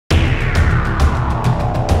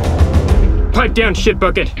Pipe down, shit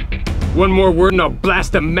bucket. One more word and I'll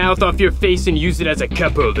blast the mouth off your face and use it as a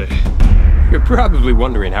cup holder. You're probably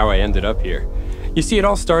wondering how I ended up here. You see, it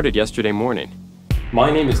all started yesterday morning.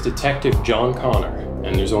 My name is Detective John Connor,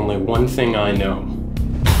 and there's only one thing I know.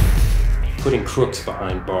 Putting crooks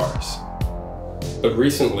behind bars. But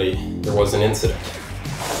recently, there was an incident,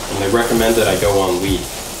 and they recommended I go on leave.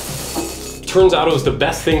 Turns out it was the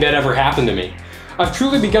best thing that ever happened to me. I've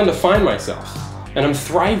truly begun to find myself, and I'm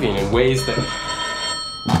thriving in ways that...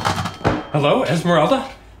 Hello, Esmeralda?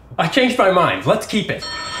 I changed my mind. Let's keep it.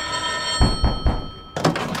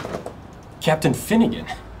 Captain Finnegan.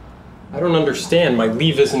 I don't understand. My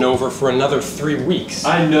leave isn't over for another 3 weeks.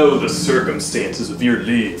 I know the circumstances of your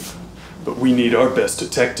leave, but we need our best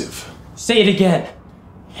detective. Say it again.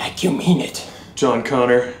 Like you mean it. John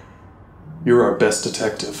Connor, you're our best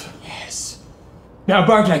detective. Yes. Now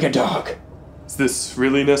bark like a dog. Is this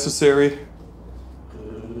really necessary?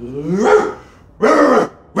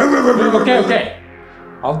 Okay.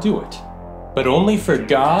 I'll do it. But only for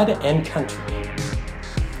God and country.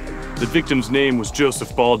 The victim's name was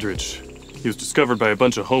Joseph Baldridge. He was discovered by a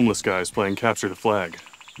bunch of homeless guys playing Capture the Flag.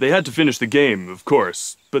 They had to finish the game, of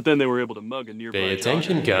course, but then they were able to mug a nearby... Pay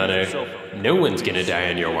attention, Connor. No one's gonna die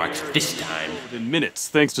on your watch this time. Within minutes,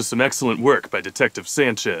 thanks to some excellent work by Detective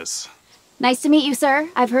Sanchez. Nice to meet you, sir.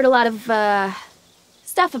 I've heard a lot of,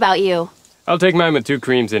 stuff about you. I'll take mine with 2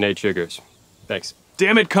 creams and 8 sugars. Thanks.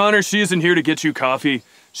 Damn it, Connor, she isn't here to get you coffee.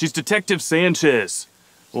 She's Detective Sanchez.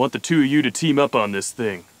 I want the 2 of you to team up on this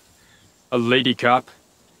thing. A lady cop?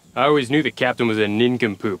 I always knew the captain was a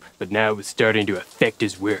nincompoop, but now it was starting to affect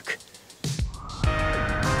his work.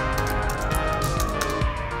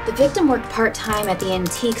 The victim worked part-time at the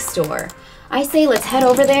antique store. I say let's head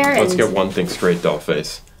over there and... Let's get one thing straight,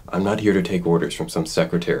 dollface. I'm not here to take orders from some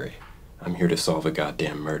secretary. I'm here to solve a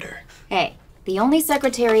goddamn murder. Hey, the only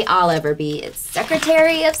secretary I'll ever be is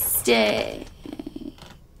Secretary of State.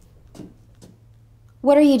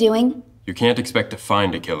 What are you doing? You can't expect to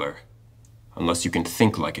find a killer unless you can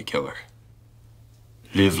think like a killer.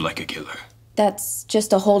 Live like a killer. That's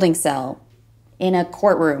just a holding cell in a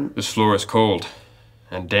courtroom. This floor is cold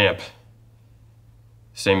and damp.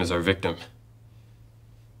 Same as our victim.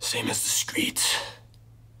 Same as the streets.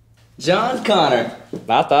 John Connor.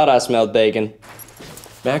 I thought I smelled bacon.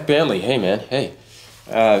 Mack Bantley, hey man, hey.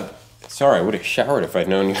 Sorry, I would have showered if I'd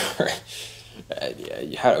known you were...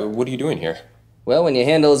 what are you doing here? Well, when you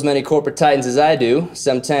handle as many corporate titans as I do,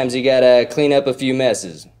 sometimes you gotta clean up a few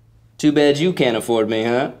messes. Too bad you can't afford me,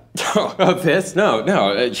 huh? Oh, this? No,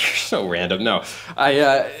 you're so random. No,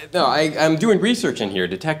 I'm doing research in here,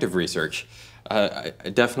 detective research. I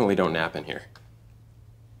definitely don't nap in here.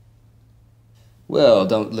 Well,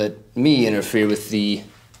 don't let me interfere with the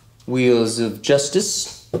wheels of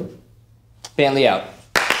justice. Bantley out.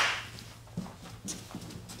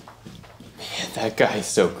 Man, that guy is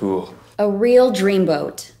so cool. A real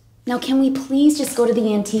dreamboat. Now can we please just go to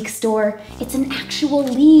the antique store? It's an actual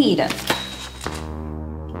lead.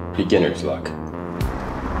 Beginner's luck.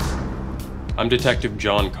 I'm Detective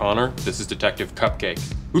John Connor. This is Detective Cupcake.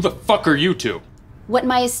 Who the fuck are you two? What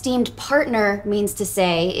my esteemed partner means to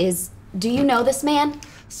say is, do you know this man?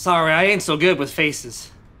 Sorry, I ain't so good with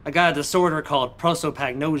faces. I got a disorder called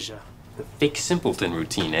prosopagnosia. The fake simpleton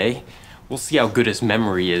routine, eh? We'll see how good his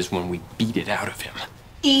memory is when we beat it out of him.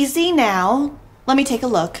 Easy now. Let me take a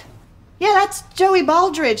look. Yeah, that's Joey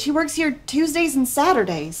Baldridge. He works here Tuesdays and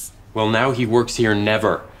Saturdays. Well, now he works here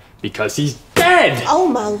never, because he's dead! Oh,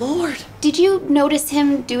 my lord. Did you notice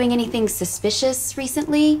him doing anything suspicious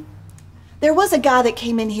recently? There was a guy that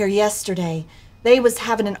came in here yesterday. They was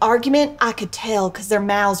having an argument. I could tell because their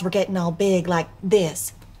mouths were getting all big like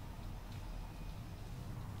this.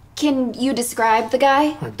 Can you describe the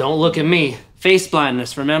guy? Don't look at me. Face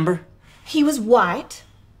blindness, remember? He was white,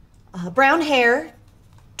 brown hair,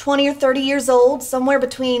 20 or 30 years old, somewhere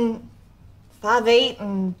between 5'8"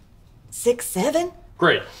 and 6'7".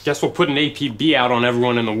 Great. Guess we'll put an APB out on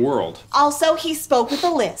everyone in the world. Also, he spoke with a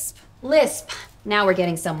lisp. Lisp. Now we're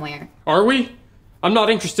getting somewhere. Are we? I'm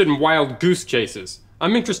not interested in wild goose chases.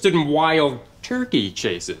 I'm interested in wild turkey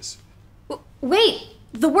chases. Wait!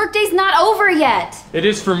 The workday's not over yet! It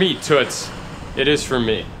is for me, Toots. It is for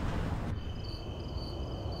me.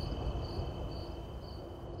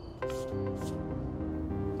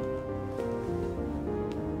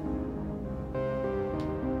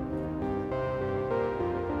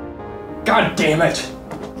 God damn it!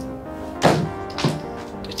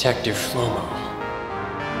 Detective Schlomo.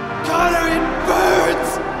 Connor, it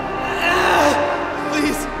burns!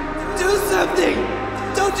 Please, do something!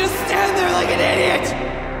 Don't just stand there like an idiot!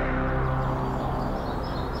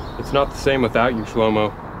 It's not the same without you,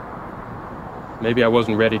 Schlomo. Maybe I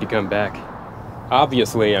wasn't ready to come back.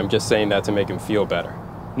 Obviously, I'm just saying that to make him feel better.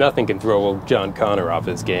 Nothing can throw old John Connor off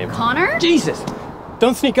his game. Connor? Jesus!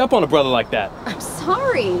 Don't sneak up on a brother like that. I'm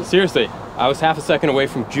sorry. Seriously, I was half a second away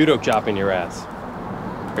from judo chopping your ass.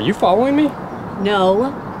 Are you following me? No.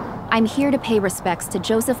 I'm here to pay respects to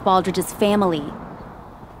Joseph Baldridge's family.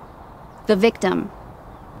 The victim.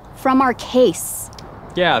 From our case.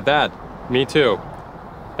 Yeah, that. Me too.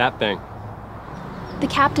 That thing. The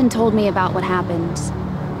captain told me about what happened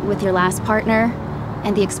with your last partner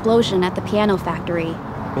and the explosion at the piano factory.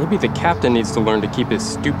 Maybe the captain needs to learn to keep his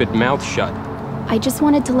stupid mouth shut. I just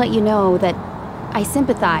wanted to let you know that I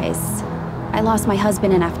sympathize. I lost my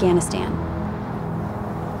husband in Afghanistan.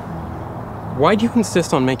 Why do you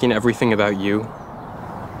insist on making everything about you?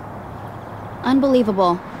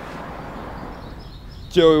 Unbelievable.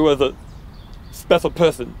 Joey was a special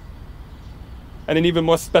person. And an even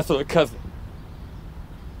more special cousin.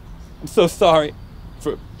 I'm so sorry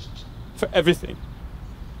for everything.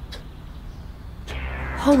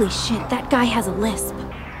 Holy shit, that guy has a lisp.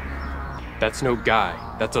 That's no guy.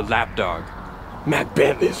 That's a lapdog. Matt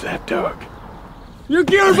Bentley's lapdog. You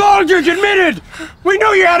killed Baldridge, admitted! We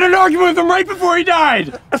know you had an argument with him right before he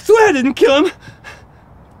died! I swear I didn't kill him.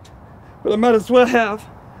 But I might as well have.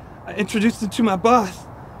 I introduced him to my boss.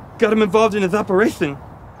 Got him involved in his operation.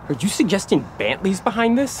 Are you suggesting Bantley's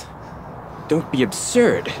behind this? Don't be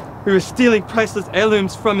absurd. We were stealing priceless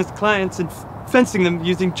heirlooms from his clients and fencing them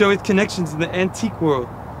using Joey's connections in the antique world.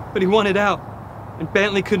 But he wanted out, and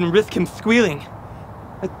Bantley couldn't risk him squealing.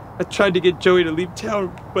 I tried to get Joey to leave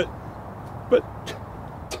town, but...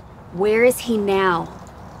 Where is he now?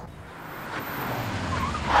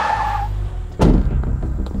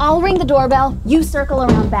 I'll ring the doorbell. You circle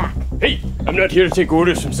around back. Hey, I'm not here to take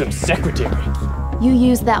orders from some secretary. You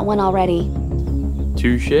used that one already.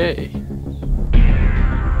 Touché.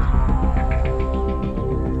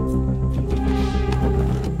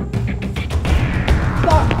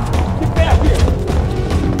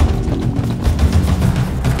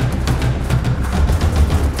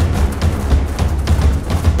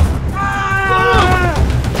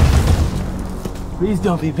 Please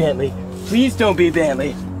don't be Bantley. Please don't be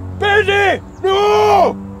Bantley. Bantley!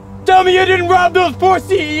 No! Tell me you didn't rob those poor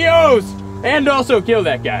CEOs! And also kill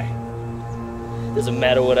that guy. Doesn't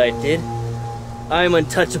matter what I did. I am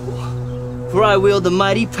untouchable. For I wield the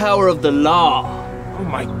mighty power of the law. Oh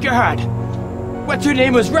my god! What's your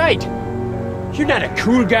name was right! You're not a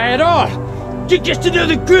cool guy at all! You're just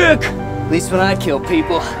another crook! At least when I kill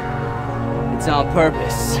people, it's on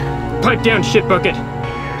purpose. Pipe down, shitbucket!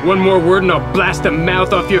 One more word and I'll blast a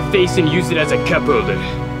mouth off your face and use it as a cup holder.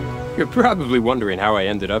 You're probably wondering how I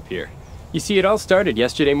ended up here. You see, it all started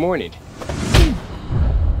yesterday morning.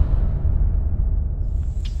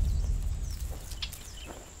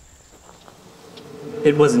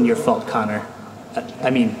 It wasn't your fault, Connor. I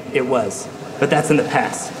mean, it was. But that's in the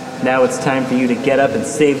past. Now it's time for you to get up and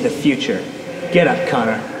save the future. Get up,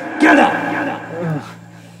 Connor. Get up!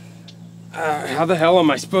 How the hell am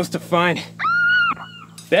I supposed to find...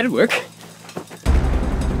 That'd work.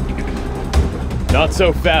 Not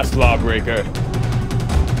so fast, lawbreaker.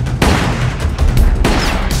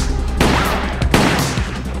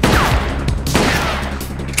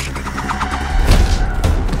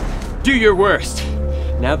 Do your worst.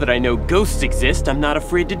 Now that I know ghosts exist, I'm not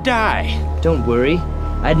afraid to die. Don't worry.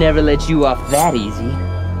 I'd never let you off that easy.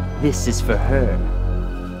 This is for her.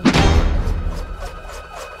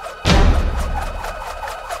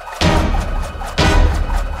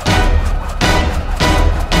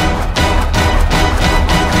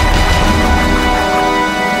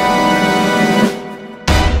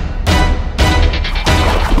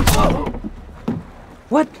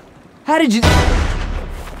 What? How did you...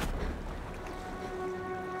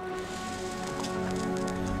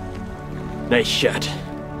 Nice shot.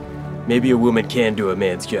 Maybe a woman can do a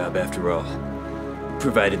man's job after all.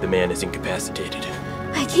 Provided the man is incapacitated.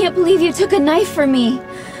 I can't believe you took a knife from me.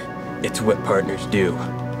 It's what partners do,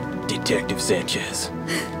 Detective Sanchez.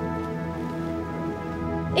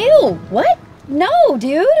 Ew, what? No,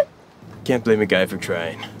 dude. Can't blame a guy for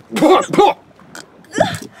trying.